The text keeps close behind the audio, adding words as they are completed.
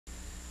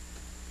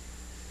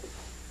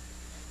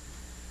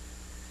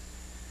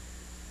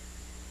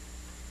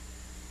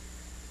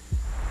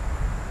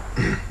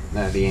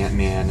the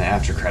Ant-Man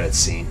after credits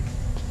scene.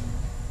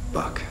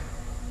 Buck.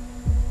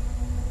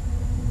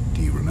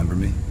 Do you remember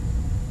me?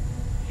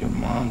 Your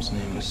mom's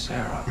name was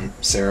Sarah.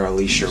 Sarah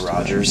Alicia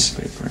Rogers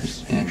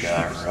and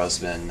her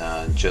husband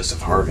Joseph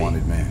Harvey.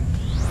 Wanted man.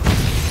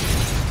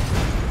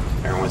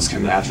 Everyone's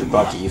coming after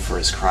Bucky for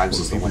his crimes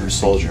as the Winter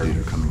Soldier.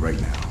 They're coming right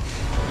now.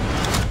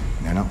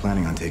 And they're not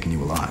planning on taking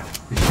you alive.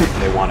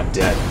 They want him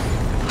dead.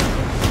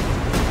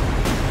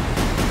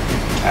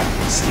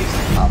 Captain Steve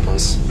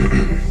Thanopoulos.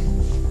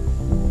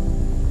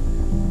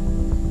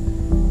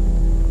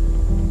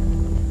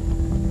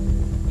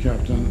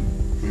 Captain.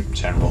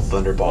 General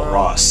Thunderball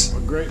Ross. A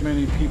great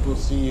many people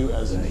see you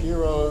as a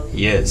hero.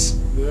 He is.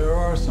 There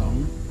are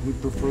some who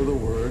prefer the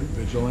word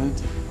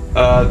vigilante.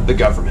 The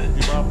government.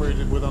 You've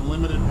operated with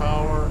unlimited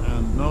power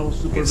and no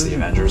Against the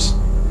supervision. Avengers.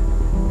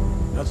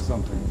 That's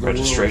something the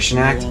Registration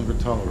world Act? can no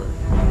longer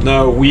tolerate.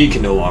 No, we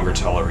can no longer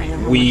tolerate.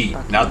 We,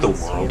 not the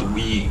world,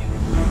 we.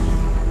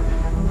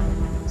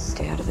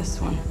 Stay out of this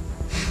one,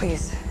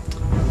 please.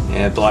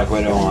 Yeah, Black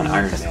Widow on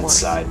Iron Man's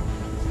side.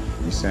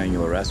 You saying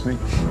you'll arrest me?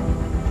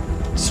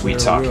 Sweet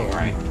There talking, will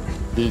right?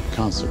 Be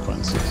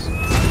consequences.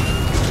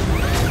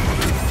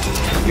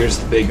 Here's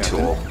the big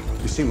tool.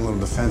 You seem a little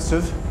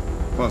defensive.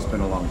 Well, it's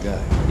been a long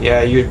day.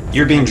 Yeah,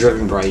 you're being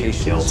driven by your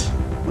guilt.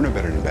 We're no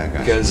better than bad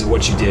guys. Because of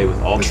what you did with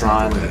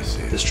Ultron, That's not the way I see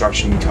it. the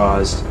destruction you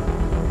caused.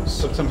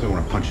 Sometimes I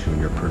want to punch you in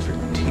your perfect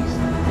teeth.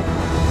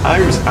 I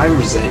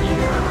resent you.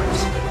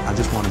 I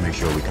just want to make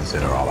sure we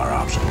consider all our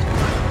options.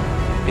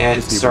 And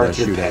These people start that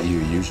your shoot bed. at you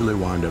usually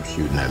wind up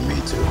shooting at me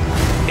too.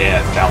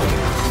 Yeah,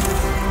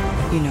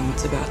 Falcon. You know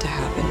what's about to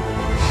happen.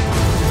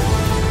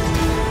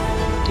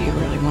 Do you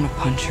really want to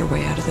punch your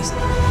way out of this?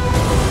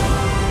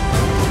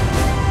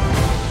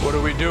 What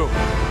do we do?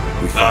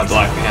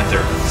 Black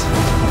Panther.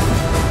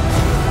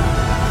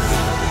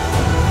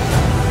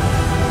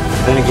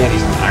 Then again,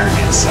 he's on Iron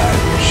Man's side,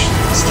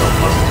 which is still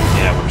puzzling.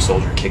 Yeah, Winter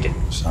Soldier kicking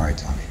Sorry,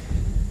 Tommy.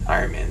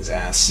 Iron Man's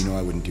ass. You know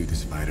I wouldn't do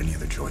this if I had any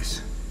other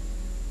choice.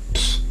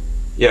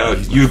 Yo,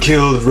 you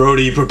killed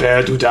Rhodey,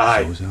 prepare to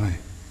die. So was I.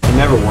 We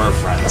never were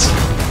friends.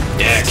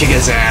 Yeah, kick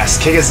his ass,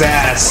 kick his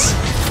ass!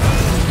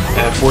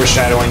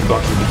 Foreshadowing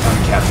Bucky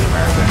becoming Captain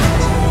America.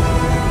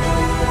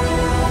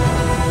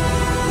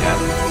 Yeah.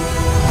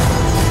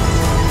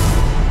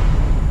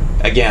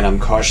 Again, I'm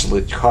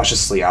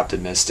cautiously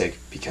optimistic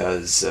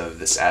because of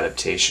this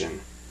adaptation,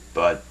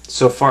 but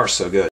so far so good.